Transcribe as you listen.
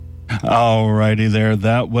All righty there.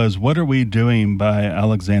 That was What Are We Doing by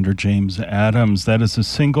Alexander James Adams. That is a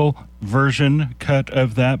single version cut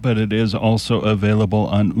of that, but it is also available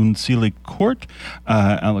on Unsili Court.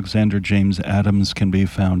 Alexander James Adams can be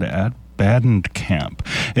found at Bandcamp.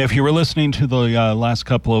 If you were listening to the last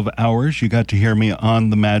couple of hours, you got to hear me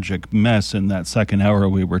on The Magic Mess. In that second hour,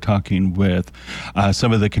 we were talking with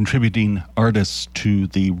some of the contributing artists to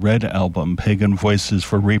the Red album, Pagan Voices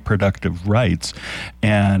for Reproductive Rights,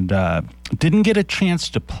 and didn't get a chance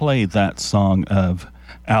to play that song of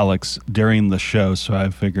Alex during the show, so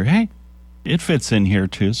I figured, hey, it fits in here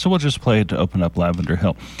too, so we'll just play it to open up Lavender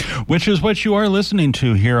Hill, which is what you are listening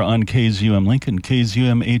to here on KZUM Lincoln,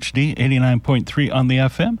 KZUM HD 89.3 on the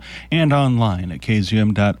FM, and online at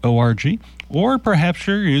kzum.org. Or perhaps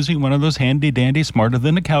you're using one of those handy-dandy,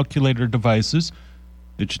 smarter-than-a-calculator devices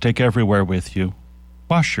that you take everywhere with you.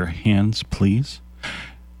 Wash your hands, please.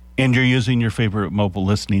 And you're using your favorite mobile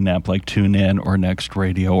listening app like TuneIn or Next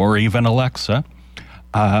Radio or even Alexa.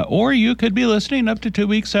 Or you could be listening up to 2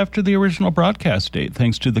 weeks after the original broadcast date,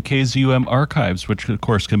 thanks to the KZUM archives, which, of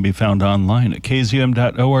course, can be found online at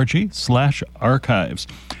kzum.org/archives.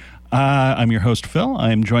 I'm your host, Phil.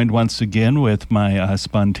 I'm joined once again with my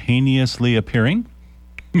spontaneously appearing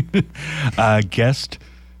guest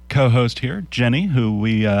co-host here, Jenny, who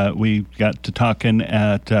we got to talking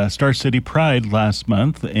at Star City Pride last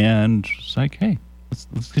month, and it's like, hey,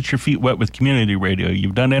 let's get your feet wet with community radio.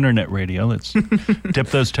 You've done internet radio. Let's dip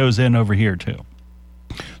those toes in over here, too.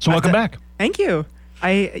 So welcome back. Thank you.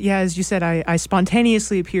 As you said, I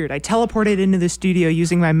spontaneously appeared. I teleported into the studio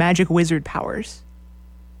using my magic wizard powers.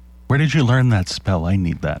 Where did you learn that spell? I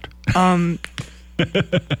need that.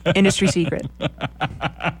 Industry secret.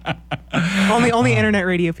 Only internet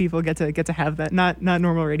radio people get to have that. Not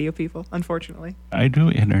normal radio people, unfortunately. I do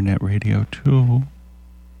internet radio, too.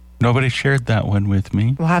 Nobody shared that one with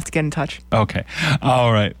me. We'll have to get in touch. Okay.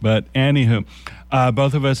 All right. But anywho,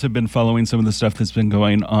 both of us have been following some of the stuff that's been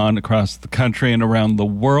going on across the country and around the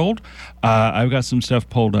world. I've got some stuff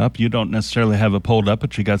pulled up. You don't necessarily have it pulled up,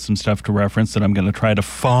 but you got some stuff to reference that I'm going to try to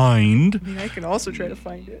find. I mean, I can also try to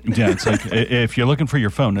find it. Yeah, it's like if you're looking for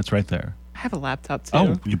your phone, it's right there. I have a laptop, too.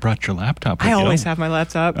 Oh, you brought your laptop with you. I always have my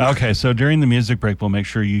laptop. Okay, so during the music break, we'll make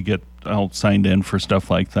sure you get all signed in for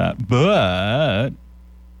stuff like that. But...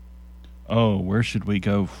 oh, where should we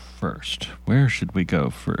go first?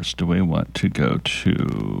 Do we want to go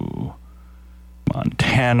to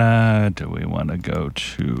Montana? Do we want to go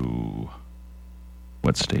to...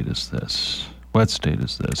 what state is this? I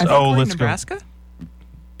think we're in Nebraska? Go.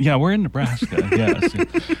 Yeah, we're in Nebraska, yes.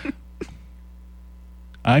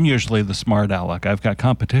 I'm usually the smart aleck. I've got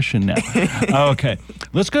competition now. Okay,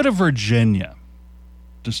 let's go to Virginia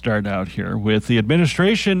to start out here with the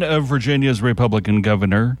administration of Virginia's Republican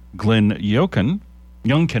Governor, Glenn Youngkin.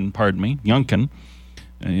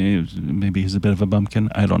 Maybe he's a bit of a bumpkin.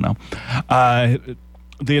 I don't know.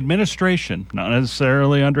 The administration, not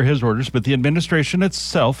necessarily under his orders, but the administration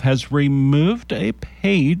itself has removed a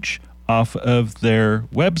page off of their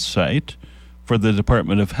website for the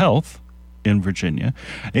Department of Health in Virginia,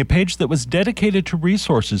 a page that was dedicated to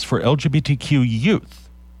resources for LGBTQ youth.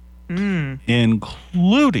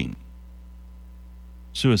 Including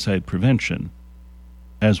suicide prevention,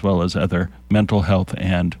 as well as other mental health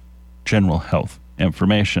and general health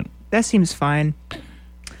information. That seems fine.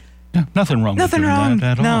 Yeah, nothing wrong with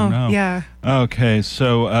that at all. No. Yeah. Okay,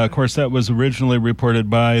 so, of course, that was originally reported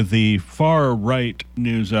by the far-right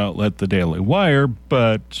news outlet, The Daily Wire,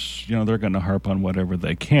 but, they're going to harp on whatever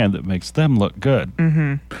they can that makes them look good.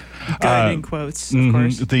 Mm-hmm. Good in quotes, of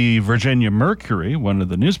course. The Virginia Mercury, one of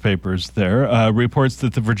the newspapers there, reports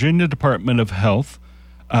that the Virginia Department of Health,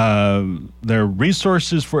 their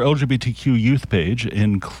resources for LGBTQ youth page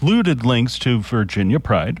included links to Virginia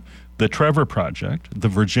Pride, the Trevor Project, the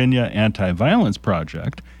Virginia Anti-Violence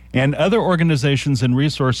Project, and other organizations and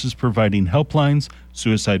resources providing helplines,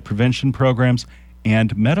 suicide prevention programs,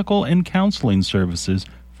 and medical and counseling services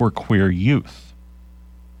for queer youth.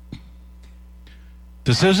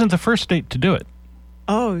 This isn't the first state to do it.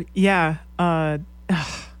 Oh, yeah.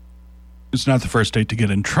 It's not the first state to get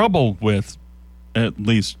in trouble with at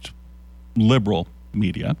least liberal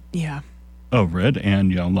media. Yeah. Over it,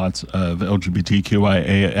 and lots of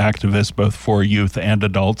LGBTQIA activists, both for youth and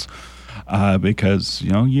adults, because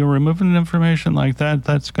you're removing information like that,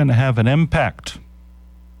 that's going to have an impact.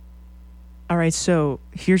 All right, so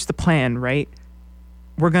here's the plan, right?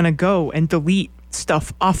 We're going to go and delete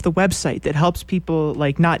stuff off the website that helps people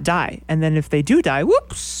not die, and then if they do die,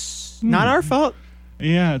 whoops, not our fault.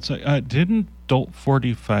 Yeah, it's like, didn't Dolt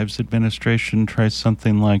 45's administration try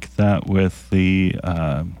something like that with the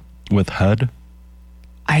with HUD?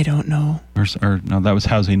 I don't know. Or no, that was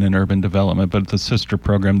Housing and Urban Development, but the sister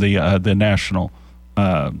program, the National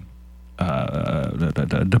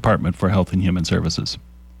Department for Health and Human Services.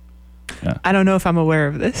 Yeah. I don't know if I'm aware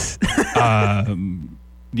of this.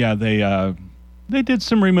 Yeah, they did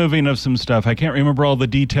some removing of some stuff. I can't remember all the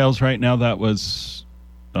details right now. That was,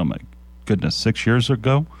 oh my goodness, 6 years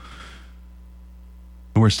ago.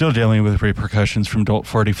 We're still dealing with repercussions from Dolt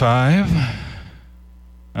 45.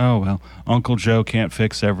 Oh, well, Uncle Joe can't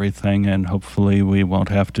fix everything, and hopefully we won't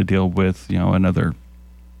have to deal with, another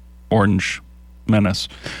orange menace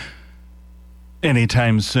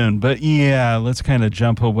anytime soon. But yeah, let's kind of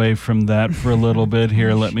jump away from that for a little bit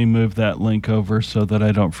here. Let me move that link over so that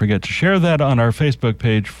I don't forget to share that on our Facebook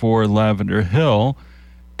page for Lavender Hill.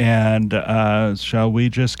 And shall we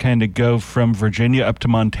just kind of go from Virginia up to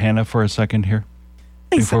Montana for a second here?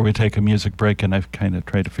 Before we take a music break, and I've kind of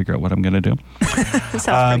tried to figure out what I'm going to do.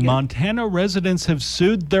 Montana residents have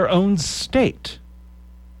sued their own state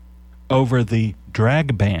over the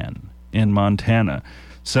drag ban in Montana.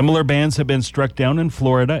 Similar bans have been struck down in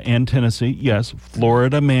Florida and Tennessee. Yes,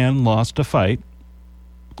 Florida man lost a fight.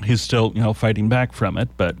 He's still, fighting back from it,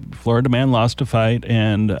 but Florida man lost a fight,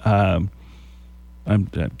 and I'm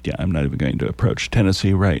not even going to approach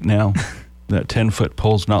Tennessee right now. That 10-foot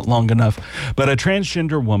pole's not long enough. But a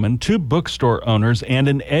transgender woman, 2 bookstore owners, and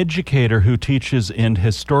an educator who teaches in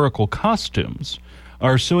historical costumes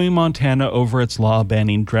are suing Montana over its law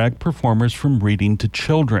banning drag performers from reading to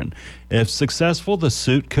children. If successful, the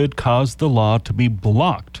suit could cause the law to be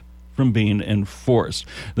blocked from being enforced.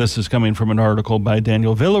 This is coming from an article by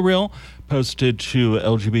Daniel Villarreal, posted to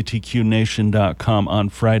LGBTQNation.com on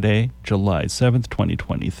Friday, July 7th,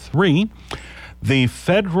 2023. The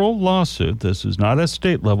federal lawsuit, this is not a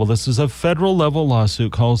state level, this is a federal level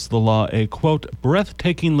lawsuit, calls the law a, quote,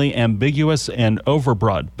 breathtakingly ambiguous and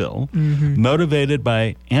overbroad bill, motivated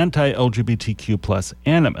by anti-LGBTQ plus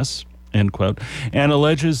animus, end quote, and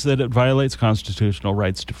alleges that it violates constitutional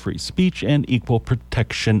rights to free speech and equal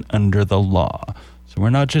protection under the law. So we're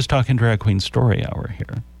not just talking drag queen story hour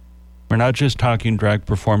here. We're not just talking drag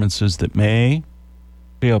performances that may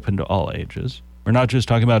be open to all ages. We're not just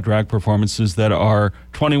talking about drag performances that are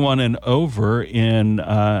 21 and over in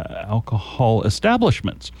alcohol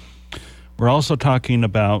establishments. We're also talking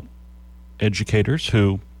about educators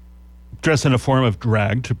who dress in a form of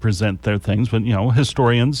drag to present their things. But,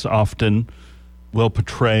 historians often will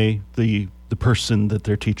portray the person that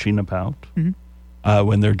they're teaching about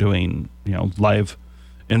when they're doing, live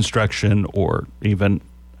instruction, or even,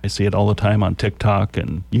 I see it all the time on TikTok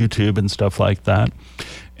and YouTube and stuff like that.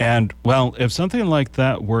 And, well, if something like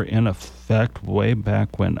that were in effect way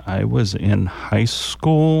back when I was in high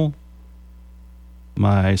school,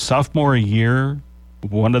 my sophomore year,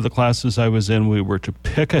 one of the classes I was in, we were to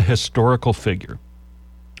pick a historical figure,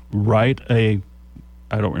 write I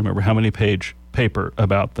don't remember how many page paper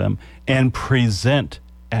about them, and present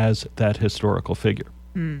as that historical figure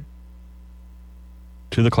to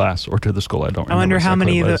the class or to the school. I don't remember. I wonder how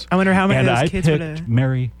many of those kids would have. And I picked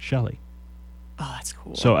Mary Shelley. Oh, that's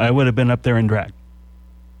cool. So I would have been up there in drag.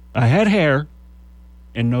 I had hair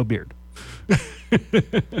and no beard.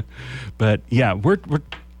 But yeah,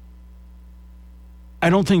 I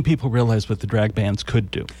don't think people realize what the drag bands could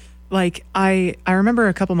do. Like, I remember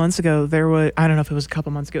a couple months ago, there was, I don't know if it was a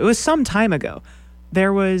couple months ago, it was some time ago,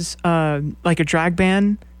 there was like a drag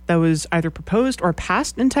ban that was either proposed or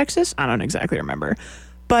passed in Texas. I don't exactly remember.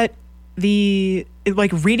 But reading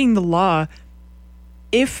the law,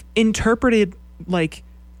 if interpreted like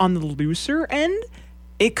on the looser end,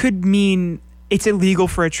 it could mean it's illegal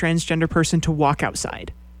for a transgender person to walk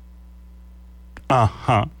outside.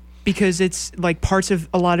 Because it's like parts of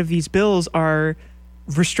a lot of these bills are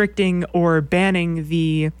restricting or banning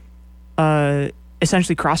the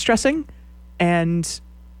essentially cross-dressing, and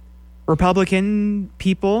Republican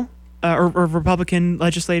people or Republican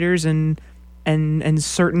legislators and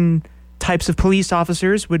certain types of police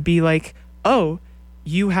officers would be like, oh,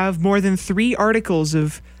 you have more than 3 articles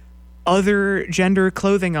of other gender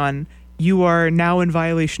clothing on, you are now in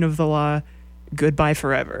violation of the law. Goodbye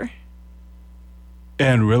forever.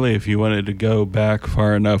 And really, if you wanted to go back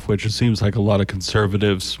far enough, which it seems like a lot of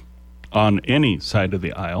conservatives on any side of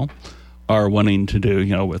the aisle are wanting to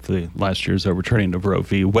do, with the last year's overturning of Roe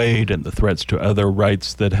v. Wade and the threats to other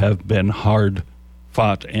rights that have been hard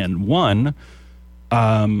fought and won,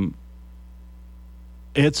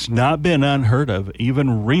 it's not been unheard of,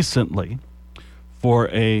 even recently, for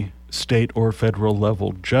a state or federal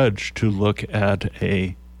level judge to look at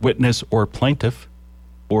a witness or plaintiff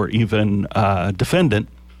or even defendant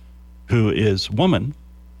who is woman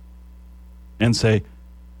and say,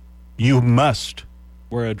 you must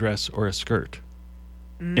wear a dress or a skirt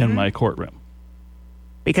in my courtroom.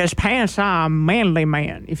 Because pants are a manly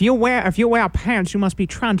man. If you wear pants, you must be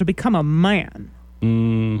trying to become a man.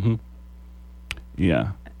 Mm-hmm.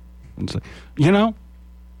 Yeah. It's like,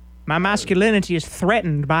 my masculinity is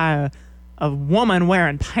threatened by a woman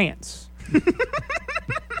wearing pants.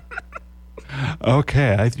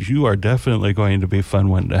 Okay, you are definitely going to be a fun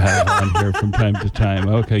one to have on here from time to time.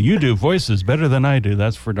 Okay, you do voices better than I do.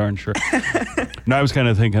 That's for darn sure. Now, I was kind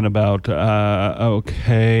of thinking about,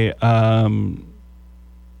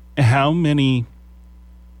 how many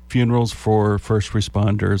funerals for first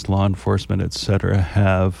responders, law enforcement, etc.,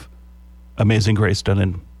 have Amazing Grace done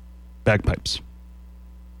in bagpipes?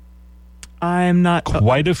 I'm not...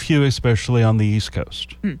 Quite a few, especially on the East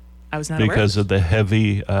Coast. I was not aware because of the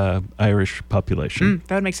heavy Irish population.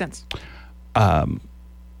 That would make sense.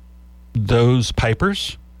 Those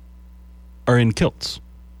pipers are in kilts.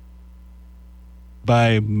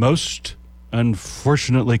 By most,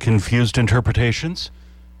 unfortunately, confused interpretations,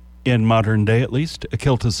 in modern day at least, a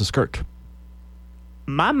kilt is a skirt.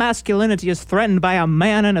 My masculinity is threatened by a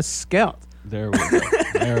man in a skirt. There we go.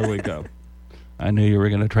 There we go. I knew you were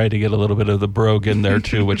going to try to get a little bit of the brogue in there,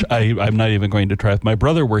 too, which I'm not even going to try. If my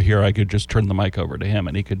brother were here, I could just turn the mic over to him,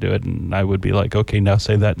 and he could do it, and I would be like, okay, now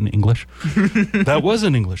say that in English. That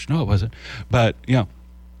wasn't English. No, it wasn't. But,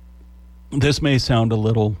 this may sound a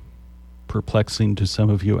little perplexing to some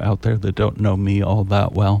of you out there that don't know me all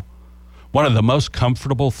that well. One of the most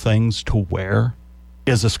comfortable things to wear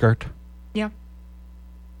is a skirt. Yeah.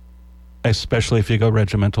 Especially if you go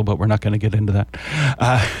regimental, but we're not going to get into that.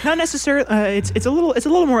 Not necessarily. It's a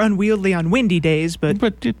little more unwieldy on windy days, but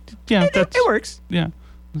it works. Yeah,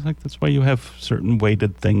 it's like that's why you have certain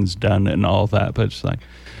weighted things done and all that. But it's like,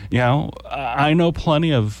 I know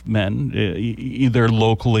plenty of men, either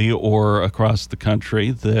locally or across the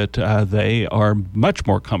country, that they are much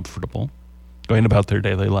more comfortable going about their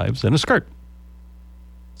daily lives in a skirt.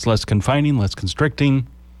 It's less confining, less constricting,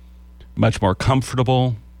 much more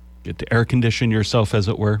comfortable. Get to air condition yourself, as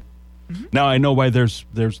it were. Mm-hmm. Now, I know why there's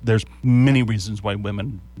many reasons why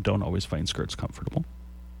women don't always find skirts comfortable.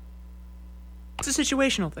 It's a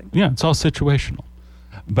situational thing. Yeah, it's all situational.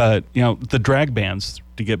 But, the drag bands,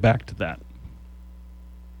 to get back to that,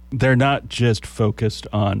 they're not just focused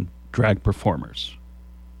on drag performers.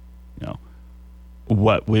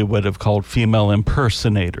 What we would have called female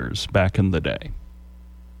impersonators back in the day.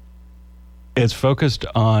 It's focused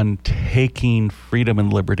on taking freedom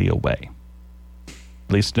and liberty away, at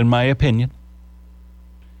least in my opinion.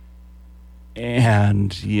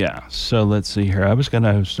 And so let's see here. I was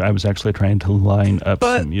actually trying to line up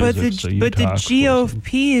some music. But the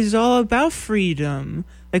GOP is all about freedom,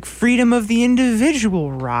 like freedom of the individual,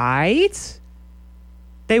 right?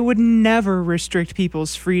 They would never restrict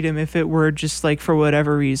people's freedom if it were just like for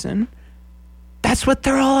whatever reason. That's what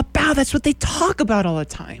they're all about. That's what they talk about all the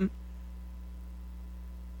time.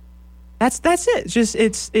 That's it. Just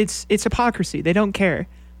it's hypocrisy. They don't care.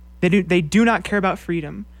 They do not care about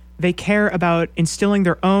freedom. They care about instilling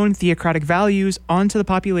their own theocratic values onto the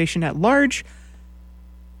population at large.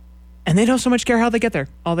 And they don't so much care how they get there.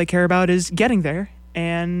 All they care about is getting there,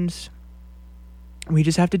 and we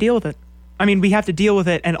just have to deal with it. I mean, we have to deal with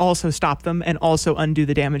it and also stop them and also undo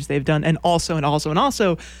the damage they've done and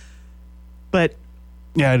also. But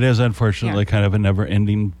yeah, it is unfortunately kind of a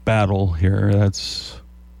never-ending battle here. That's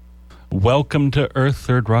Welcome to Earth,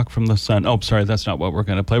 Third Rock from the Sun. Oh, sorry, that's not what we're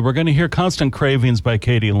going to play. We're going to hear Constant Cravings by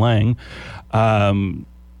Katie Lang,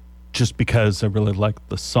 just because I really liked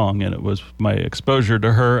the song, and it was my exposure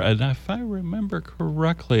to her. And if I remember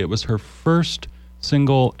correctly, it was her first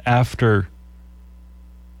single after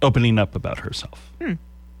opening up about herself.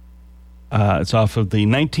 It's off of the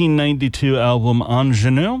 1992 album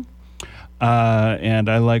Ingenue. And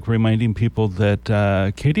I like reminding people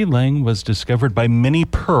that Katie Lang was discovered by Minnie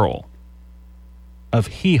Pearl of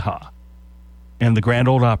Hee Haw and the Grand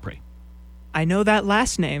Ole Opry. I know that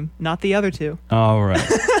last name, not the other two. All right.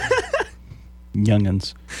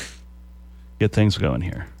 Youngins. Get things going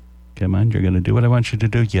here. Come on, you're going to do what I want you to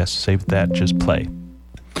do? Yes, save that. Just play.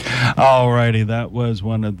 All righty. That was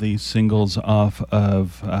one of the singles off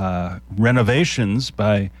of Renovations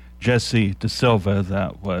by Jesse Da Silva.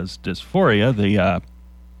 That was Dysphoria, the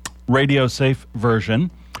radio safe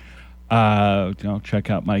version. Check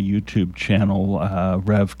out my YouTube channel,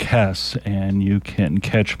 Rev Kess, and you can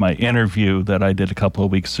catch my interview that I did a couple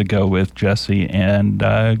of weeks ago with Jesse and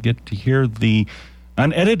get to hear the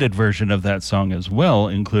unedited version of that song as well,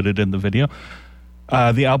 included in the video.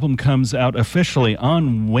 The album comes out officially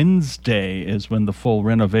on Wednesday is when the full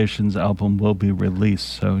Renovations album will be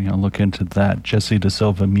released. So, look into that,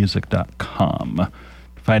 JesseDaSilvamusic.com.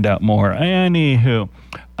 find out more. Anywho,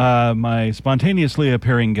 my spontaneously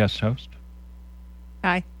appearing guest host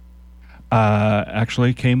Hi.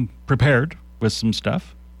 actually came prepared with some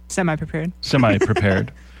stuff. Semi-prepared.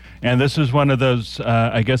 Semi-prepared. And this is one of those,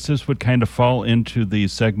 I guess this would kind of fall into the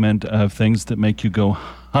segment of things that make you go,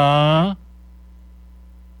 huh?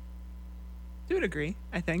 To a degree,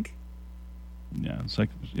 I think. Yeah, it's like,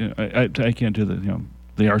 I can't do the,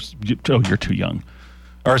 you're too young.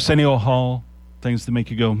 Arsenio Hall, things that make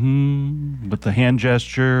you go, with the hand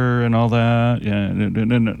gesture and all that. Yeah,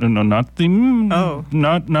 no, not the,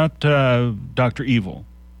 not Dr. Evil.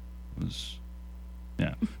 It was,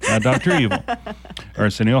 yeah, not Dr. Evil.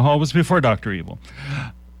 Arsenio Hall was before Dr. Evil.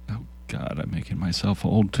 Oh, God, I'm making myself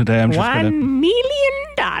old today. I'm just $1 million.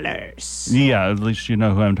 Yeah, at least you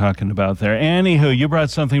know who I'm talking about there. Anywho, you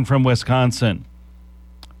brought something from Wisconsin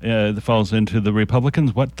that falls into the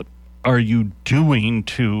Republicans. What are you doing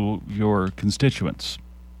to your constituents?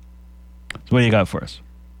 So what do you got for us?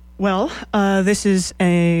 Well, this is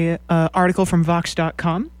a article from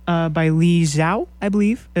Vox.com by Lee Zhao, I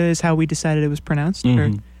believe, is how we decided it was pronounced.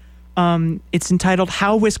 It's entitled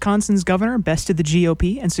 "How Wisconsin's Governor Bested the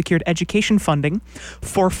GOP and Secured Education Funding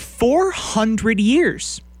for 400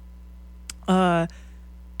 Years."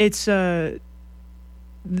 This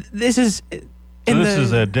is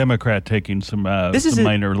a Democrat taking some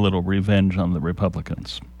minor little revenge on the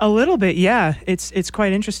Republicans. A little bit, yeah. It's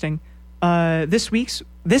quite interesting. This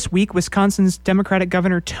week, Wisconsin's Democratic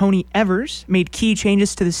Governor Tony Evers made key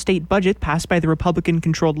changes to the state budget passed by the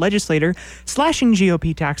Republican-controlled legislature, slashing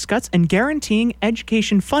GOP tax cuts and guaranteeing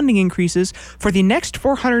education funding increases for the next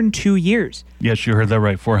 402 years. Yes, you heard that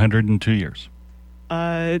right, 402 years.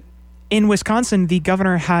 In Wisconsin, the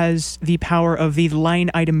governor has the power of the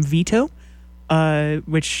line item veto,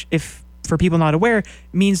 which, if for people not aware,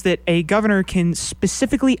 means that a governor can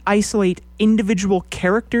specifically isolate individual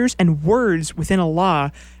characters and words within a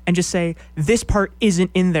law and just say, this part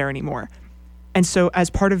isn't in there anymore. And so as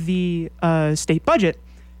part of the state budget,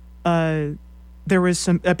 there was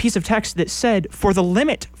a piece of text that said, for the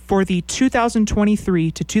limit for the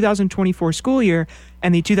 2023 to 2024 school year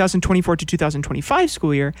and the 2024 to 2025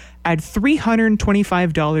 school year, add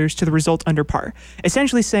 $325 to the result under par.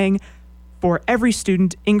 Essentially saying, for every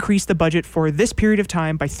student, increase the budget for this period of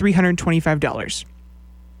time by $325.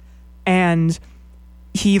 And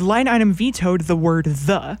he line item vetoed the word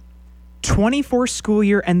the, 24 school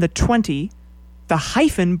year and the 20, the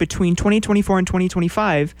hyphen between 2024 and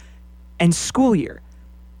 2025, and school year,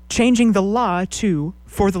 changing the law to,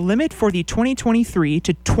 for the limit for the 2023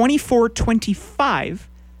 to 24-25,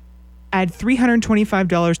 add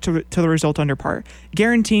 $325 to the result under par,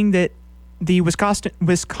 guaranteeing that the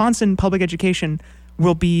Wisconsin public education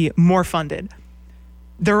will be more funded.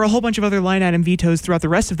 There are a whole bunch of other line item vetoes throughout the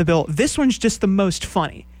rest of the bill. This one's just the most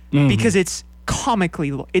funny because it's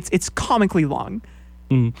comically long.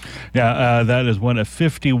 Yeah, that is one of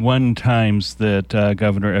 51 times that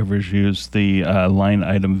Governor Evers used the line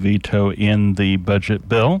item veto in the budget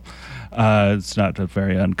bill. It's not a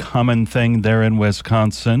very uncommon thing there in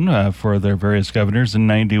Wisconsin for their various governors. In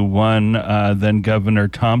 91, then Governor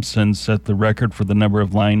Thompson set the record for the number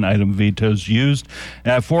of line item vetoes used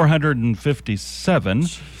at 457.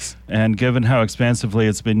 Jeez. And given how expansively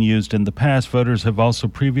it's been used in the past, voters have also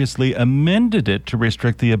previously amended it to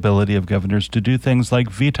restrict the ability of governors to do things like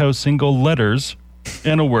veto single letters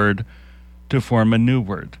in a word to form a new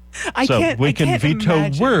word. We can veto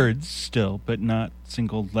imagine. Words still, but not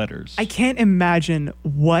single letters. I can't imagine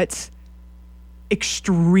what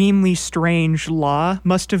extremely strange law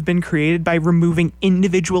must have been created by removing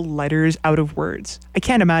individual letters out of words. I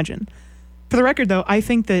can't imagine. For the record, though, I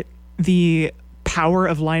think that the power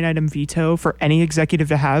of line item veto for any executive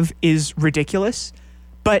to have is ridiculous.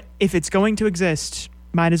 But if it's going to exist,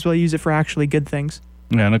 might as well use it for actually good things.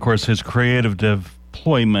 Yeah, and of course, his creative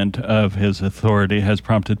deployment of his authority has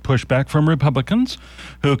prompted pushback from Republicans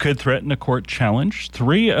who could threaten a court challenge.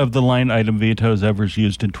 3 of the line item vetoes Evers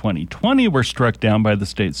used in 2020 were struck down by the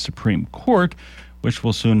state's Supreme Court, which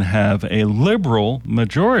will soon have a liberal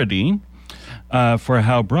majority for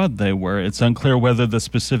how broad they were. It's unclear whether the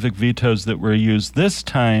specific vetoes that were used this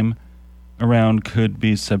time around could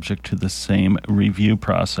be subject to the same review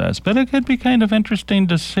process, but it could be kind of interesting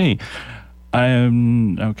to see.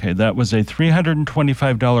 Okay, that was a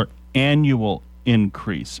 $325 annual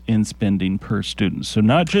increase in spending per student. So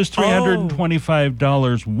not just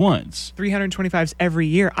 $325 once. $325 every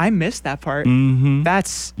year. I missed that part. Mm-hmm.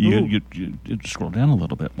 That's... You scroll down a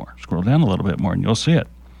little bit more. Scroll down a little bit more and you'll see it.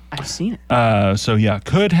 I've seen it. So yeah,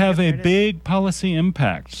 could have a big policy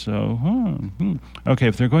impact. So, okay,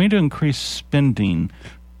 if they're going to increase spending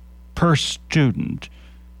per student,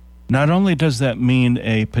 not only does that mean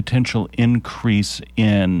a potential increase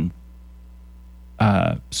in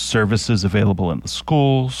services available in the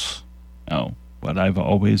schools, what I've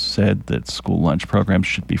always said, that school lunch programs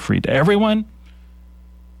should be free to everyone.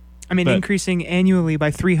 I mean, increasing annually by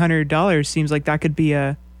 $300 seems like that could be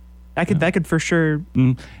that could for sure,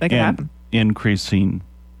 that could happen. Increasing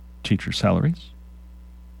teacher salaries.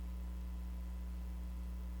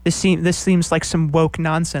 This seems like some woke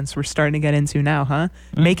nonsense we're starting to get into now, huh?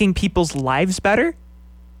 Making people's lives better?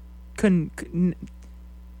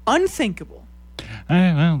 Unthinkable.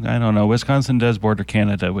 I don't know. Wisconsin does border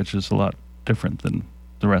Canada, which is a lot different than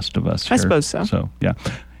the rest of us here. I suppose so. So, yeah.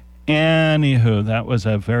 Anywho, that was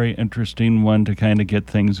a very interesting one to kind of get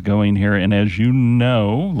things going here. And as you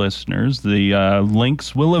know, listeners, the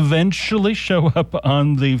links will eventually show up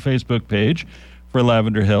on the Facebook page for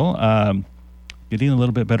Lavender Hill. Getting a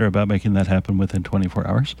little bit better about making that happen within 24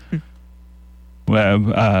 hours.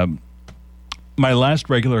 Well, my last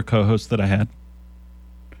regular co-host that I had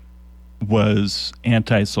was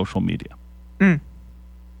anti-social media.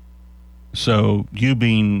 So you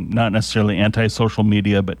being not necessarily anti-social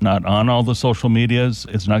media, but not on all the social medias,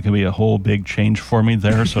 is not going to be a whole big change for me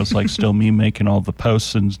there. So it's like still me making all the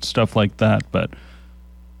posts and stuff like that. But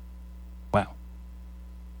wow.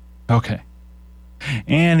 Okay.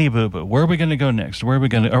 Annie Boo Boo, where are we going to go next? Are we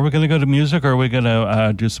going to go to music, or are we going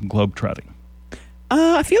to do some globetrotting?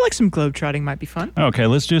 I feel like some globetrotting might be fun. Okay,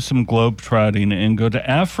 let's do some globetrotting and go to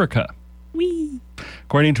Africa. Whee!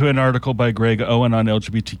 According to an article by Greg Owen on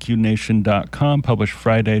LGBTQNation.com, published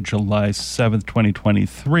Friday, July 7th,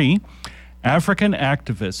 2023, African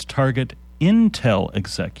activists target Intel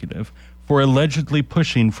executive for allegedly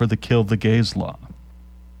pushing for the Kill the Gays law.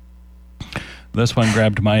 This one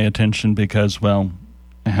grabbed my attention because, well,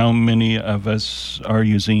 how many of us are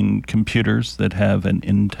using computers that have an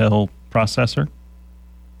Intel processor?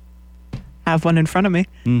 Have one in front of me.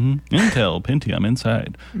 Intel Pentium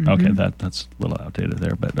inside. Okay, that's a little outdated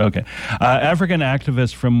there, but okay. African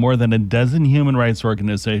activists from more than a dozen human rights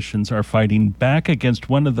organizations are fighting back against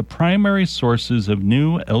one of the primary sources of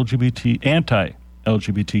new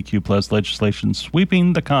anti-LGBTQ plus legislation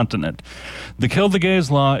sweeping the continent. The Kill the Gays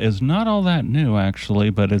law is not all that new, actually,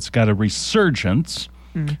 but it's got a resurgence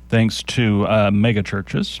thanks to mega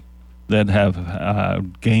churches that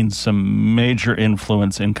have gained some major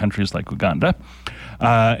influence in countries like Uganda.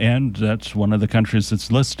 And that's one of the countries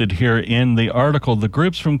that's listed here in the article. The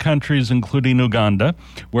groups from countries including Uganda,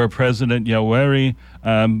 where President Yoweri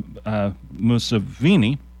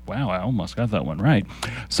Museveni, wow, I almost got that one right,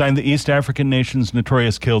 signed the East African nation's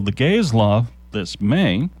notorious Kill the Gays law this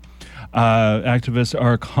May. Activists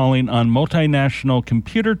are calling on multinational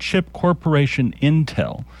computer chip corporation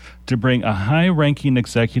Intel to bring a high-ranking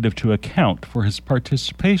executive to account for his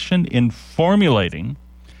participation in formulating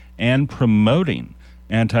and promoting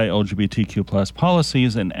anti-LGBTQ plus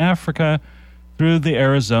policies in Africa through the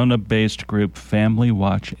Arizona-based group Family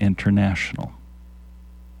Watch International.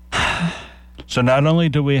 So not only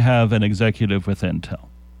do we have an executive with Intel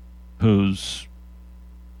who's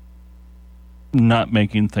not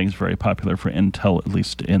making things very popular for Intel, at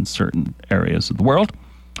least in certain areas of the world,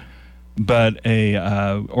 but a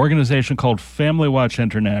organization called Family Watch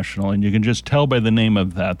International, and you can just tell by the name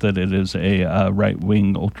of that it is a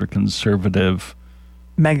right-wing, ultra-conservative,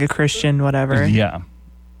 mega Christian, whatever. Yeah,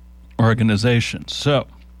 organization. So,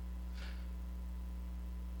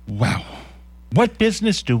 wow. What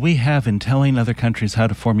business do we have in telling other countries how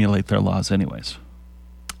to formulate their laws anyways?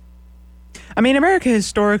 I mean, America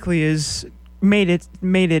historically has made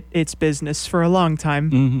it its business for a long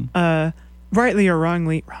time. Rightly or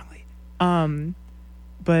wrongly.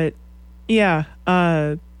 But yeah,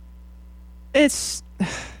 it's...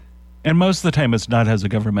 And most of the time it's not as a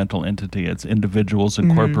governmental entity. It's individuals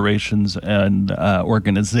and corporations and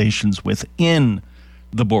organizations within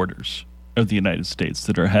the borders of the United States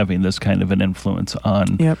that are having this kind of an influence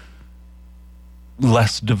on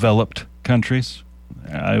less developed countries.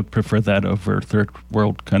 I prefer that over third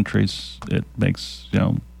world countries. It makes, a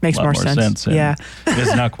lot more sense. Yeah.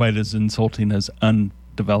 It's not quite as insulting as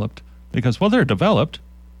undeveloped because, well, they're developed.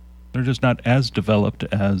 They're just not as developed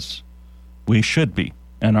as we should be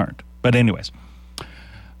and aren't. But anyways.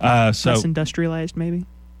 Less industrialized, maybe?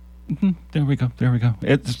 There we go.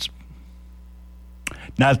 It's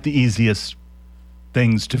not the easiest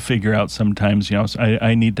things to figure out sometimes.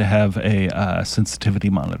 I need to have a sensitivity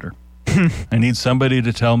monitor. I need somebody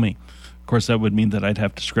to tell me. Of course, that would mean that I'd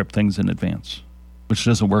have to script things in advance, which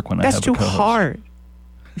doesn't work when I have a co-host. That's too hard.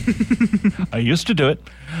 I used to do it.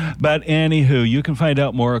 But anywho, you can find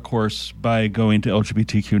out more, of course, by going to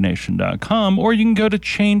lgbtqnation.com, or you can go to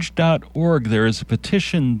change.org. There is a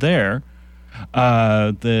petition there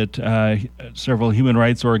that several human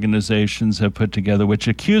rights organizations have put together, which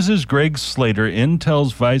accuses Greg Slater,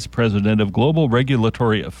 Intel's vice president of global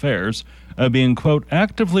regulatory affairs, of being, quote,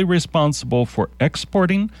 actively responsible for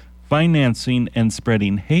exporting, financing, and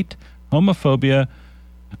spreading hate, homophobia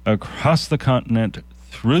across the continent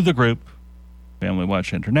through the group Family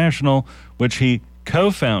Watch International, which he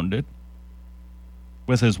co-founded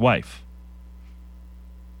with his wife.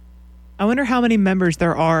 I wonder how many members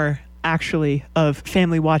there are actually of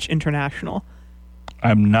Family Watch International.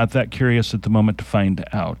 I'm not that curious at the moment to find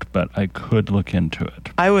out, but I could look into it.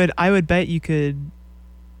 I would bet you could.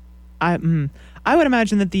 I would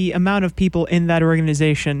imagine that the amount of people in that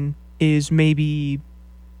organization is maybe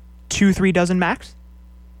 2-3 dozen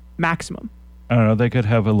maximum. I don't know. They could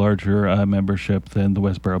have a larger membership than the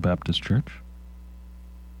Westboro Baptist Church,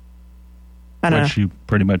 which you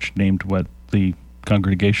pretty much named what the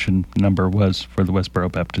congregation number was for the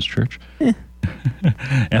Westboro Baptist Church.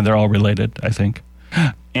 And they're all related, I think.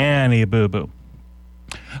 Annie boo-boo.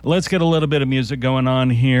 Let's get a little bit of music going on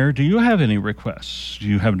here. Do you have any requests?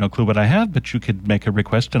 You have no clue what I have, but you could make a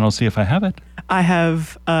request and I'll see if I have it. I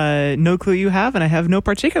have no clue you have, and I have no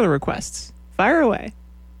particular requests. Fire away.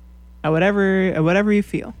 Whatever you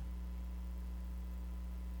feel.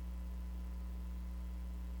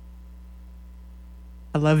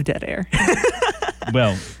 I love dead air.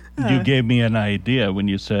 Well, you gave me an idea when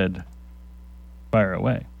you said fire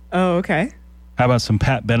away. Oh, okay. How about some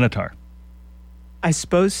Pat Benatar? I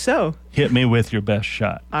suppose so. Hit me with your best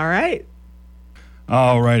shot. All right.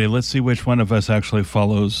 All righty. Let's see which one of us actually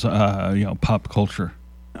follows, pop culture.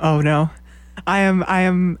 Oh no,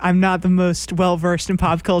 I'm not the most well versed in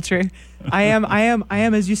pop culture. I am,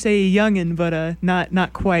 as you say, a youngin, but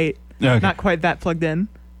not quite, not quite that plugged in.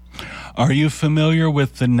 Are you familiar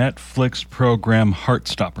with the Netflix program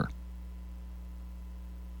Heartstopper?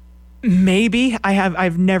 Maybe.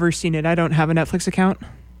 I've never seen it. I don't have a Netflix account.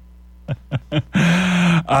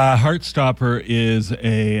 Heartstopper is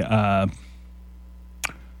a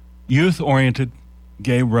youth-oriented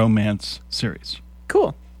gay romance series.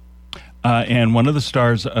 Cool. And one of the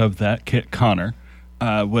stars of that, Kit Connor,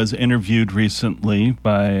 was interviewed recently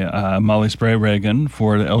by Molly Spray Reagan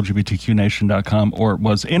for the LGBTQNation.com, or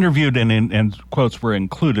was interviewed and quotes were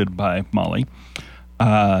included by Molly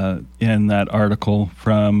in that article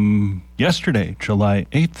from yesterday, July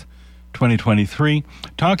 8th, 2023,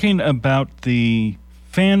 talking about the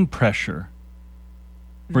fan pressure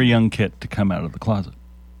for young Kit to come out of the closet.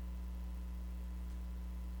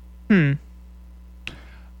 To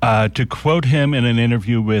quote him in an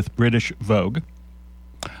interview with British Vogue,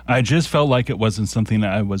 I just felt like it wasn't something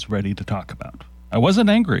I was ready to talk about. I wasn't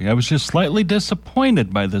angry. I was just slightly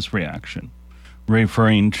disappointed by this reaction,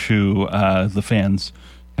 referring to the fans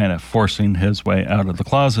kind of forcing his way out of the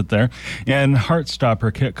closet there. In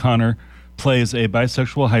Heartstopper, Kit Connor plays a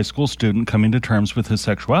bisexual high school student coming to terms with his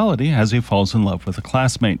sexuality as he falls in love with a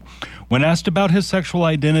classmate. When asked about his sexual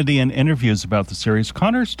identity in interviews about the series,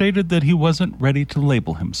 Connor stated that he wasn't ready to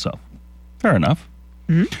label himself. Fair enough.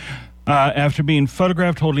 Mm-hmm. After being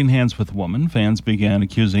photographed holding hands with a woman, fans began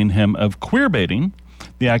accusing him of queerbaiting.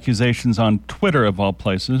 The accusations on Twitter, of all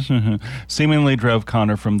places, seemingly drove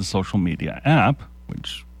Connor from the social media app,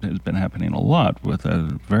 which has been happening a lot with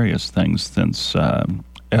various things since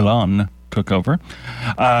Elon took over.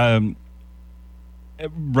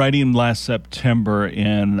 Writing last September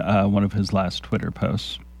in one of his last Twitter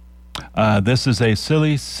posts, this is a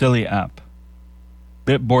silly, silly app.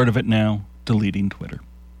 Bit bored of it now, deleting Twitter.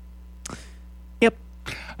 Yep.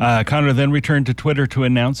 Connor then returned to Twitter to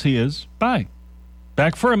announce he is bi.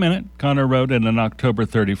 Back for a minute, Connor wrote in an October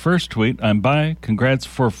 31st tweet, "I'm bi. Congrats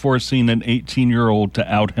for forcing an 18-year-old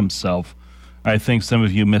to out himself. I think some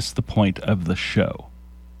of you missed the point of the show.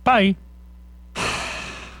 Bye."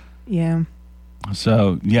 Yeah.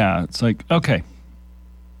 So, yeah, it's like, okay.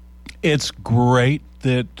 It's great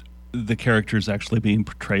that the character is actually being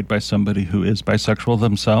portrayed by somebody who is bisexual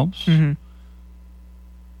themselves. Mm-hmm.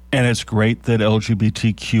 And it's great that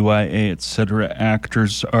LGBTQIA, et cetera,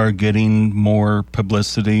 actors are getting more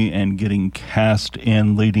publicity and getting cast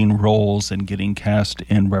in leading roles and getting cast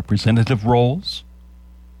in representative roles.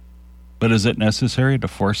 But is it necessary to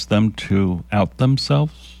force them to out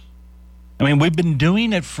themselves? I mean, we've been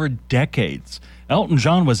doing it for decades. Elton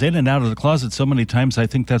John was in and out of the closet so many times, I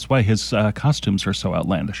think that's why his costumes are so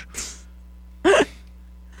outlandish.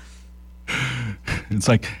 It's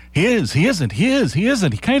like, he is, he isn't, he is, he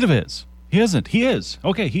isn't, he kind of is. He isn't, he is.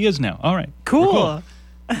 Okay, he is now. All right. Cool.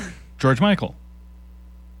 George Michael.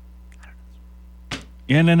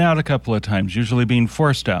 In and out a couple of times, usually being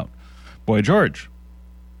forced out. Boy George.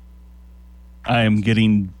 I am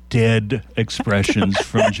getting dead expressions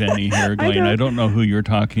from Jenny here, Glenn. I don't know who you're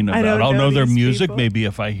talking about. I'll know their music people. Maybe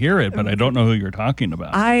if I hear it, but I don't know who you're talking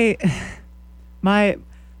about. My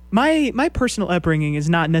personal upbringing is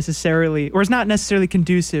not necessarily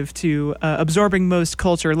conducive to absorbing most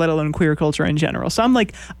culture, let alone queer culture in general. So I'm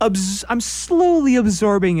like, I'm slowly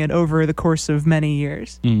absorbing it over the course of many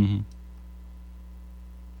years. Mm-hmm.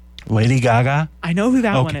 Lady Gaga? I know who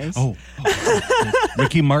that one is. Oh.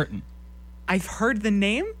 Ricky Martin. I've heard the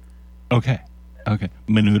name. Okay.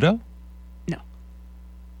 Menudo? No.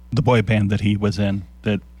 The boy band that he was in,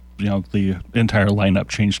 that, the entire lineup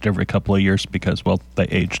changed every couple of years because, well, they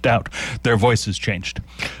aged out. Their voices changed.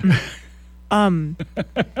 But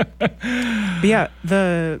yeah,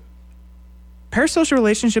 the parasocial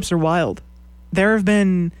relationships are wild. There have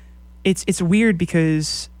been, it's weird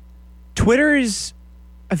because Twitter is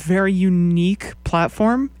a very unique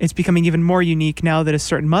platform. It's becoming even more unique now that a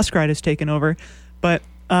certain muskrat has taken over. But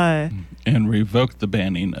and revoked the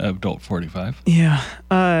banning of Adult 45. Yeah.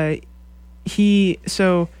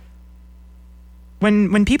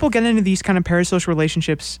 When people get into these kind of parasocial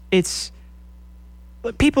relationships,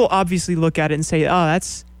 people obviously look at it and say, "Oh,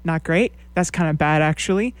 that's not great. That's kind of bad,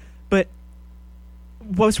 actually." But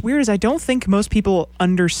what's weird is I don't think most people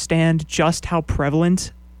understand just how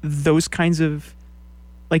prevalent those kinds of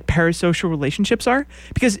like parasocial relationships are,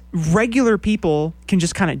 because regular people can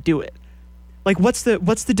just kind of do it. Like, what's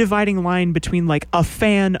the dividing line between like a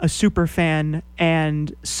fan, a super fan,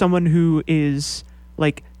 and someone who is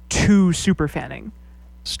like too super fanning?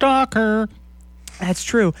 Stalker. That's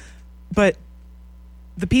true. But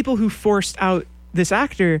the people who forced out this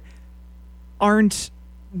actor aren't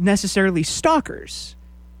necessarily stalkers.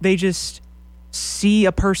 They just see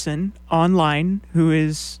a person online who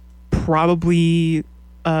is probably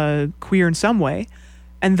queer in some way,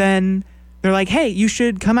 and then they're like, hey, you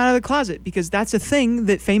should come out of the closet, because that's a thing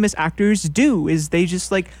that famous actors do, is they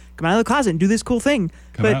just like come out of the closet and do this cool thing.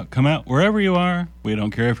 Come out wherever you are. We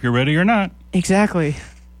don't care if you're ready or not. Exactly.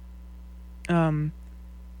 But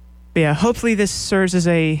yeah, hopefully this serves as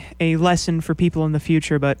a lesson for people in the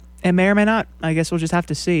future, but it may or may not. I guess we'll just have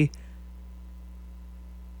to see.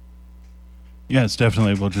 Yes,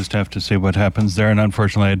 definitely. We'll just have to see what happens there. And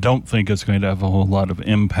unfortunately, I don't think it's going to have a whole lot of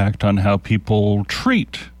impact on how people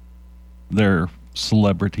treat their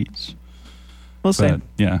celebrities. We'll see. But,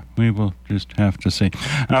 yeah, we will just have to see.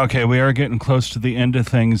 Okay, we are getting close to the end of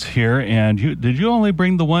things here. And did you only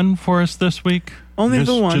bring the one for us this week? Only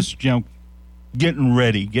the one. Just, getting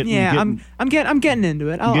ready. I'm getting into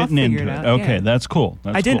it. I'll figure it out. Okay, yeah. That's cool.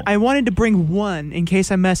 I wanted to bring one in case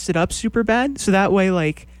I messed it up super bad, so that way,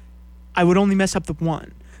 like, I would only mess up the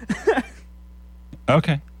one.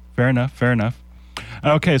 Okay, fair enough.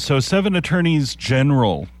 Okay, so 7 attorneys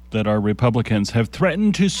general that are Republicans have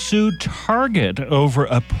threatened to sue Target over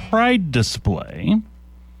a pride display.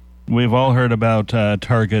 We've all heard about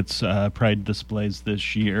Target's pride displays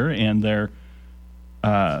this year and their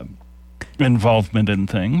involvement in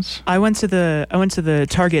things. I went to the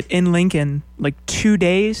Target in Lincoln like 2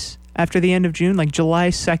 days after the end of June, like July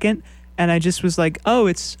 2nd, and I just was like, oh,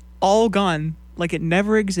 it's all gone, like it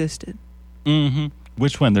never existed. Mm-hmm.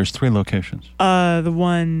 Which one? There's 3 locations. The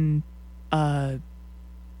one,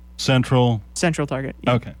 Central Target.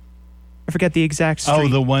 Yeah. Okay. I forget the exact street. Oh,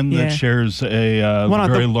 the one that shares a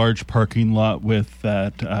very large parking lot with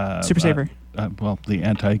that Super Saver. The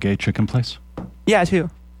anti-gay chicken place. Yeah,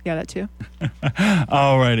 too. Yeah, that too.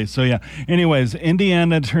 Alrighty. So yeah. Anyways,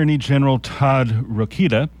 Indiana Attorney General Todd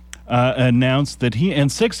Rokita announced that he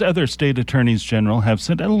and 6 other state attorneys general have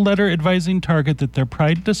sent a letter advising Target that their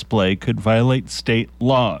pride display could violate state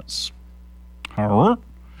laws.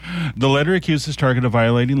 The letter accuses Target of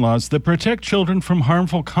violating laws that protect children from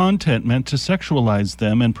harmful content meant to sexualize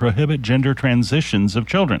them and prohibit gender transitions of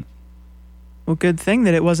children. Well, good thing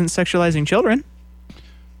that it wasn't sexualizing children.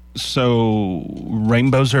 So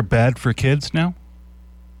rainbows are bad for kids now?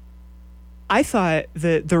 I thought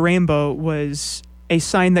that the rainbow was a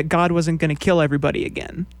sign that God wasn't going to kill everybody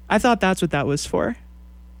again. I thought that's what that was for.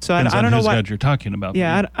 So I don't know why God you're talking about.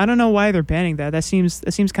 Yeah, I don't know why they're banning that. That seems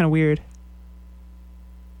kind of weird.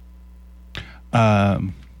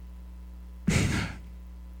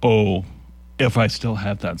 If I still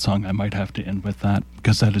had that song, I might have to end with that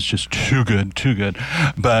because that is just too good.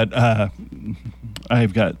 But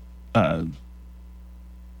I've got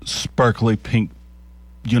sparkly pink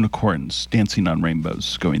unicorns dancing on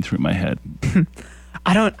rainbows going through my head.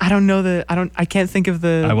 I can't think of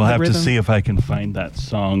the I will have rhythm. to see if I can find that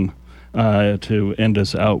song to end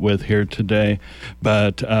us out with here today.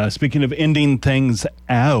 But speaking of ending things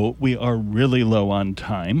out, we are really low on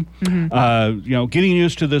time. Getting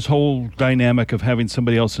used to this whole dynamic of having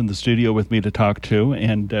somebody else in the studio with me to talk to,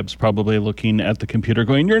 and Deb's probably looking at the computer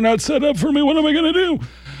going, "You're not set up for me. What am I going to do?"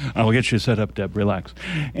 I'll get you set up, Deb. Relax.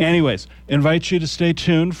 Anyways, invite you to stay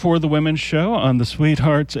tuned for the Women's Show on the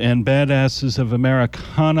Sweethearts and Badasses of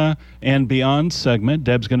Americana and Beyond segment.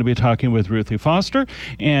 Deb's going to be talking with Ruthie Foster,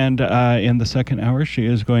 and in the second hour, she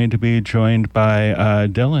is going to be joined by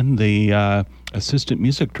Dylan, the assistant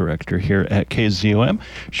music director here at KZUM,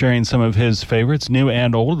 sharing some of his favorites, new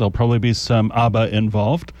and old. There'll probably be some ABBA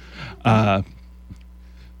involved.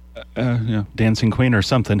 Dancing Queen or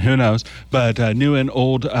something, who knows? But new and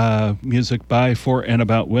old music by, for, and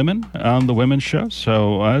about women on the Women's Show.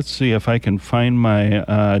 So let's see if I can find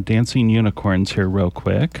my dancing unicorns here real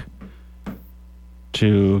quick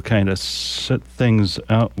to kind of set things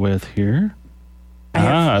out with here.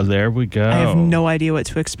 There we go. I have no idea what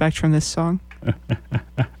to expect from this song.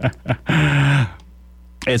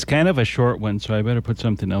 It's kind of a short one, so I better put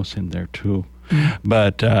something else in there too.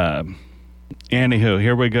 But anywho,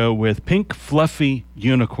 here we go with Pink Fluffy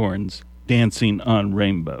Unicorns Dancing on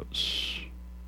Rainbows.